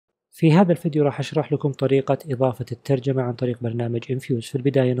في هذا الفيديو راح أشرح لكم طريقة إضافة الترجمة عن طريق برنامج infuse. في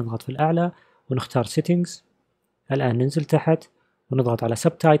البداية نضغط في الأعلى ونختار settings. الآن ننزل تحت ونضغط على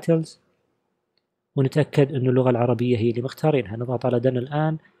subtitles ونتأكد أن اللغة العربية هي اللي مختارينها. نضغط على done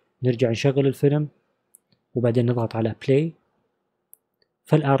الآن، نرجع نشغل الفيلم وبعدين نضغط على play.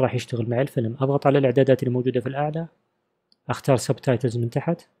 فالآن راح يشتغل معي الفيلم. أضغط على الإعدادات اللي موجودة في الأعلى، أختار subtitles من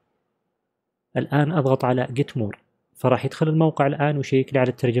تحت. الآن أضغط على get more، فراح يدخل الموقع الآن ويشيك لي على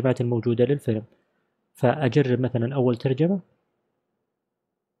الترجمات الموجودة للفيلم. فأجرب مثلا أول ترجمة،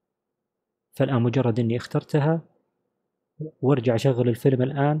 فالآن مجرد إني اخترتها وارجع أشغل الفيلم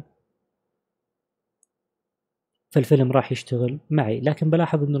الآن، فالفيلم راح يشتغل معي. لكن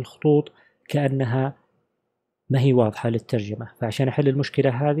بلاحظ إن الخطوط كأنها ما هي واضحة للترجمة، فعشان أحل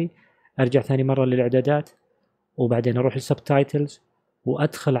المشكلة هذه أرجع ثاني مرة للإعدادات وبعدين أروح للسبتايتلز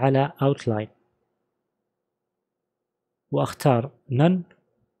وأدخل على outline وأختار none.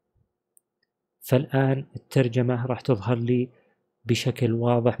 فالآن الترجمة راح تظهر لي بشكل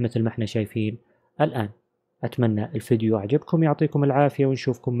واضح مثل ما احنا شايفين الآن. أتمنى الفيديو أعجبكم، يعطيكم العافية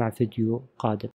ونشوفكم مع فيديو قادم.